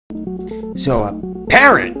So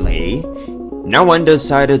apparently, no one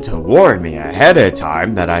decided to warn me ahead of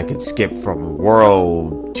time that I could skip from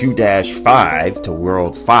World 2-5 to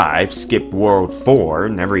World 5, skip World 4,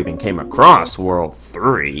 never even came across World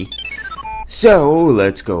 3. So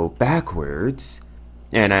let's go backwards,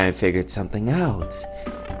 and I figured something out.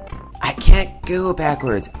 I can't go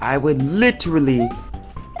backwards. I would literally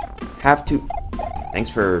have to... Thanks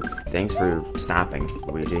for stopping,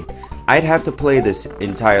 Luigi. I'd have to play this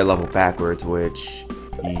entire level backwards, which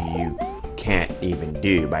you can't even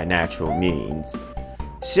do by natural means.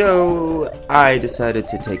 So I decided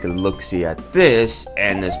to take a look-see at this,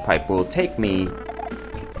 and this pipe will take me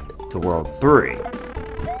to World 3.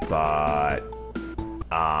 But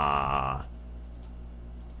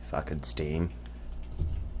fucking Steam.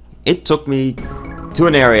 It took me to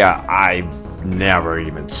an area I've never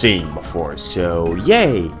even seen before, so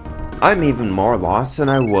yay! I'm even more lost than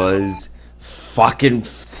I was fucking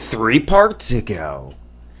 3 parts ago.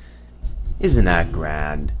 Isn't that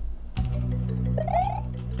grand?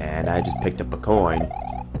 And I just picked up a coin,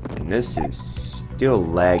 and this is still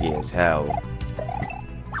laggy as hell.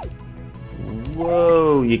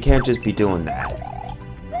 Whoa, you can't just be doing that.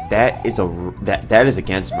 That is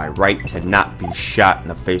against my right to not be shot in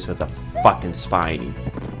the face with a fucking spiny.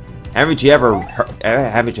 Haven't you ever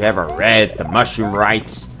read the mushroom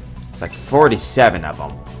rights? It's like 47 of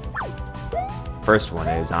them. First one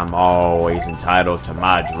is, I'm always entitled to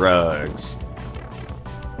my drugs.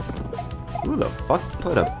 Who the fuck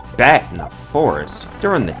put a bat in the forest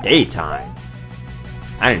during the daytime?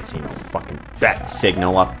 I didn't see no fucking bat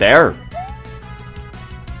signal up there.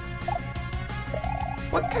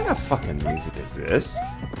 What kind of fucking music is this?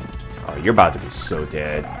 Oh, you're about to be so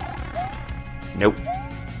dead. Nope.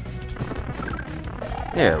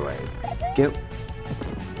 There we go.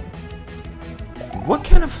 What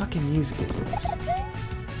kind of fucking music is this?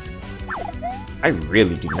 I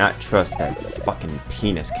really do not trust that fucking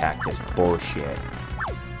penis cactus bullshit.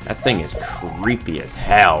 That thing is creepy as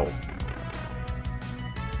hell.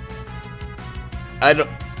 I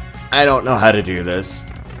don't know how to do this.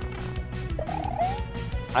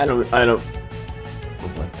 I don't...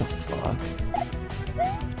 What the fuck?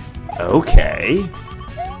 Okay.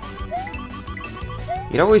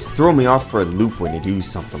 You'd always throw me off for a loop when you do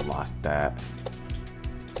something like that.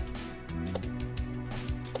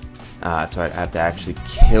 So I have to actually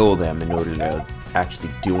kill them in order to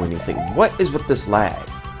actually do anything. What is with this lag?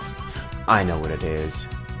 I know what it is.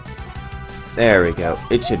 There we go.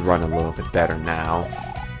 It should run a little bit better now.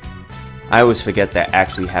 I always forget that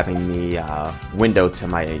actually having the window to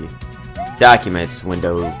my documents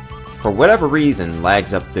window, for whatever reason,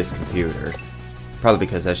 lags up this computer. Probably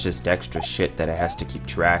because that's just extra shit that it has to keep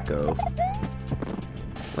track of.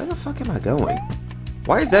 Where the fuck am I going?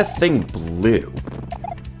 Why is that thing blue?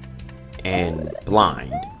 And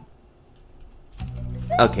blind.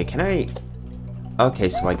 Okay, can I... Okay,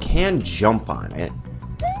 so I can jump on it.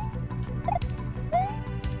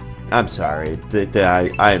 I'm sorry.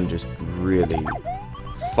 I am just really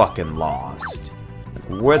fucking lost.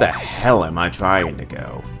 Like, where the hell am I trying to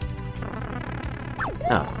go?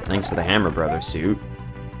 Oh, thanks for the Hammer Brother suit.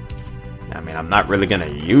 I mean, I'm not really gonna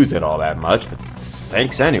use it all that much, but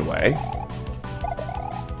thanks anyway.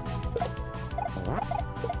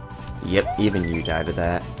 Yep, even you died to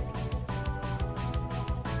that.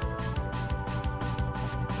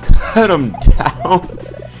 Cut him down?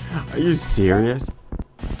 Are you serious?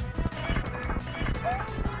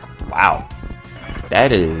 Wow.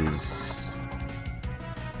 That is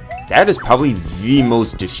probably the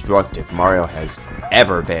most destructive Mario has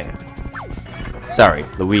ever been. Sorry,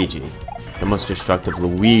 Luigi. The most destructive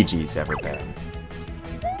Luigi's ever been.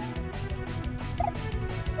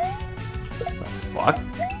 The fuck?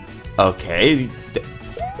 Okay.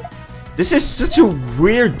 This is such a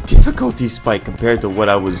weird difficulty spike compared to what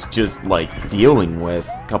I was just, like, dealing with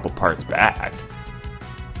a couple parts back.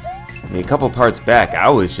 I mean, a couple parts back, I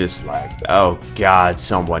was just like, oh god,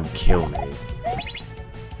 someone kill me.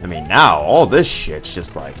 I mean, now, all this shit's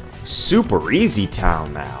just like, super easy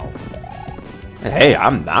town now. And hey,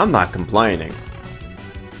 I'm not complaining.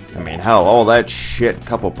 I mean, hell, all that shit a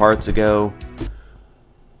couple parts ago.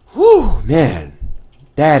 Whew, man.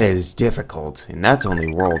 That is difficult, and that's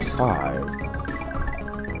only World 5.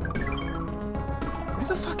 Where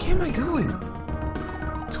the fuck am I going?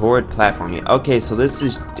 Toward platforming. Okay, so this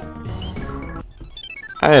is...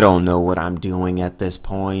 I don't know what I'm doing at this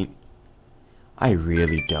point. I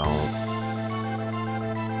really don't.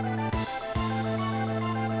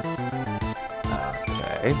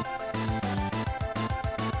 Okay.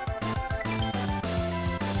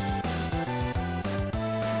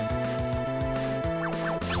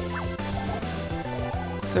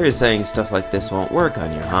 So you're saying stuff like this won't work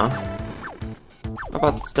on you, huh? How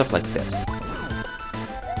about stuff like this?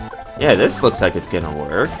 Yeah, this looks like it's gonna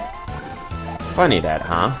work. Funny that,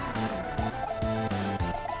 huh?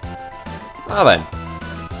 Well then.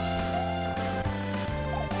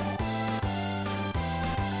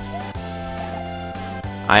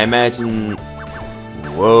 I imagine...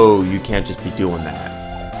 Whoa, you can't just be doing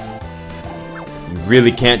that. You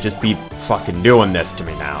really can't just be fucking doing this to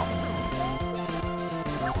me now.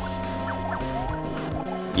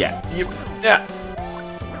 Yeah. Yeah.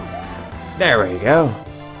 There we go.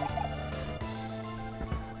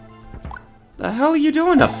 The hell are you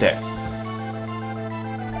doing up there?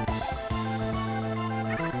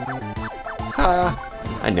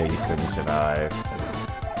 Ha! I knew you couldn't survive.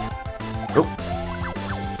 Oh.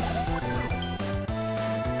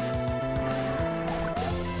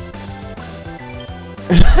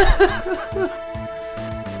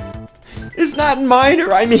 It's not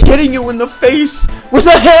minor. I'm hitting you in the face with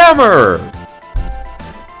a hammer.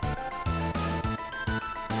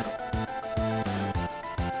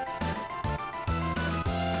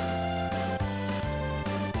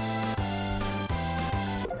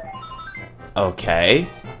 Okay.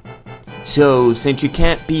 So, since you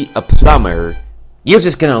can't beat a plumber, you're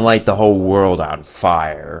just gonna light the whole world on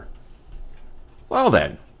fire. Well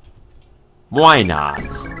then. Why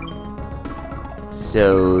not?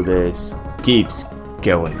 So this keeps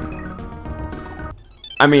going.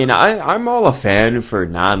 I mean, I'm all a fan for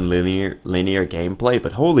non-linear gameplay,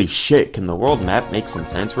 but holy shit, can the world map make some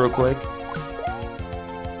sense real quick?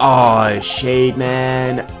 Oh, Shade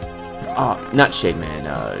Man. Oh, not Shade Man,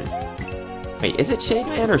 wait, is it Shade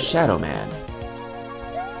Man or Shadow Man?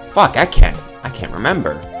 Fuck, I can't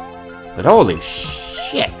remember. But holy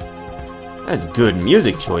shit. That's good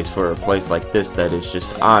music choice for a place like this that is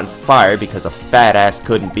just on fire because a fat ass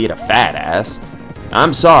couldn't beat a fat ass.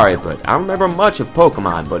 I'm sorry, but I don't remember much of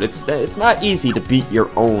Pokemon, but it's not easy to beat your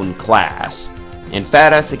own class. And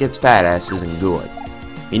fat ass against fat ass isn't good.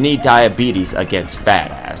 You need diabetes against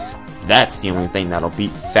fat ass. That's the only thing that'll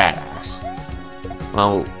beat fat ass.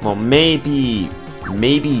 Well, maybe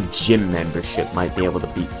gym membership might be able to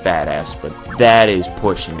beat fat ass, but that is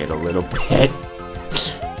pushing it a little bit.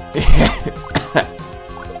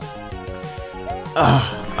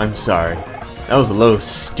 I'm sorry. That was a little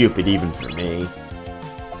stupid even for me.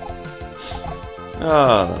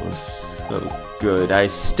 Oh, that was good. I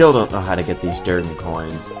still don't know how to get these Durden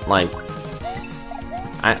coins. Like, do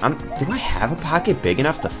I have a pocket big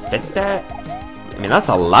enough to fit that? I mean, that's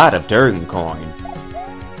a lot of Durden coin.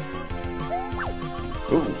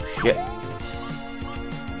 Ooh, shit.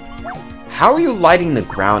 How are you lighting the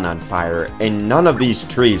ground on fire and none of these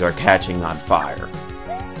trees are catching on fire?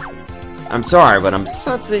 I'm sorry, but I'm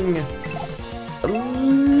sensing a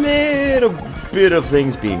little bit of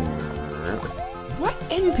things being... What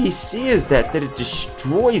NPC is that it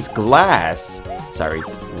destroys glass, sorry,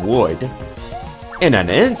 wood, in an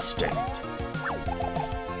instant?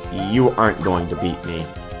 You aren't going to beat me.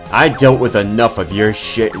 I dealt with enough of your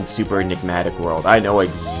shit in Super Enigmatic World. I know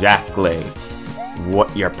exactly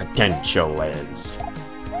what your potential is.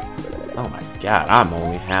 Oh my god, I'm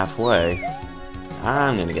only halfway.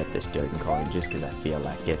 I'm gonna get this Durden coin just because I feel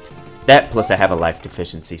like it. That plus I have a life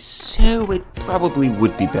deficiency, so it probably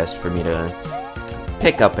would be best for me to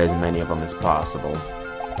pick up as many of them as possible.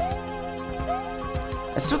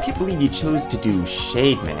 I still can't believe you chose to do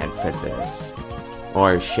Shade Man for this.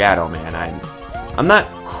 Or Shadow Man. I'm not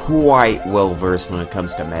quite well versed when it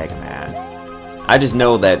comes to Mega Man. I just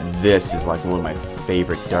know that this is like one of my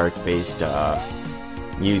favorite dark based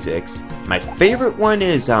musics. My favorite one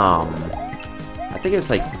is I think it's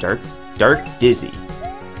like Dark Dizzy.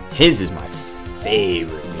 His is my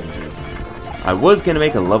favorite music. I was gonna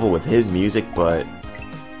make a level with his music, but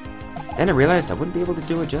then I realized I wouldn't be able to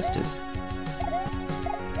do it justice.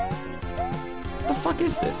 What the fuck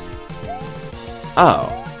is this? Oh.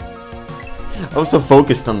 I was so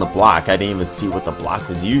focused on the block, I didn't even see what the block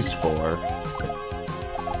was used for.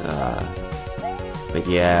 But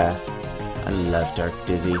yeah, I love Dark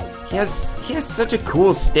Dizzy. He has such a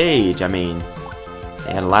cool stage. I mean,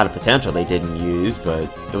 they had a lot of potential they didn't use, but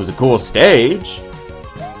it was a cool stage.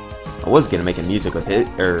 I was gonna make a make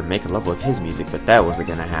a level with his music, but that wasn't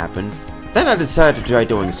gonna happen. Then I decided to try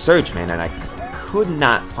doing Search Man, and I could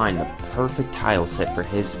not find the perfect tile set for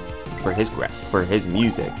his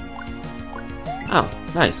music. Oh,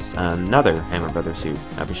 nice. Another Hammer Brothers suit.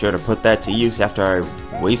 I'll be sure to put that to use after I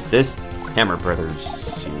waste this Hammer Brothers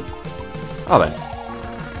suit. Oh, then.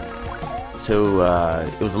 So,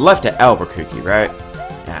 it was left at Albuquerque, right?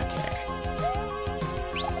 Okay.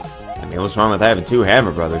 mean, what's wrong with having two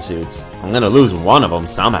Hammer Brother suits? I'm gonna lose one of them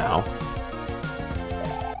somehow.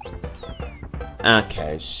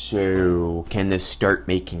 Okay, so can this start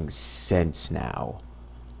making sense now?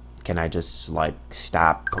 Can I just, like,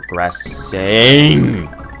 stop progressing?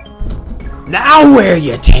 Now where are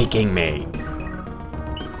you taking me?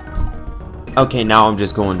 Okay, now I'm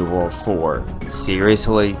just going to World 4.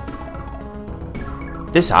 Seriously?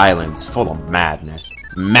 This island's full of madness.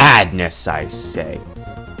 Madness, I say.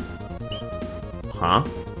 Huh?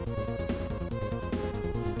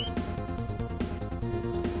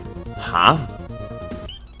 Huh?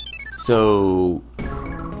 So...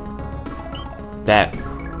 that...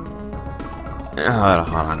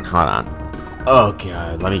 Hold on. Oh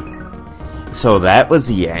god, let me... So that was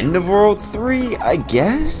the end of World 3, I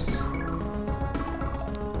guess?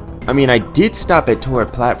 I mean, I did stop at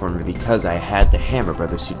Torrid Platform because I had the Hammer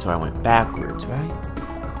Brother suit, so I went backwards, right?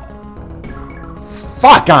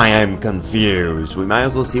 Fuck, I am confused! We might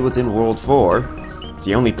as well see what's in World 4. It's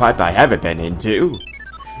the only pipe I haven't been into.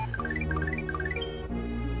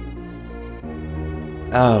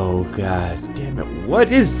 Oh, god damn it.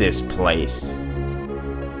 What is this place?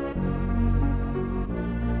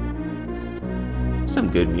 Some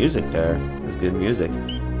good music there. There's good music.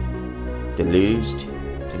 Deluged.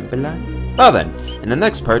 Timberland? Well then, in the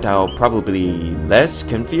next part I'll probably be less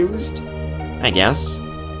confused? I guess.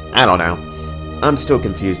 I don't know. I'm still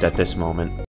confused at this moment.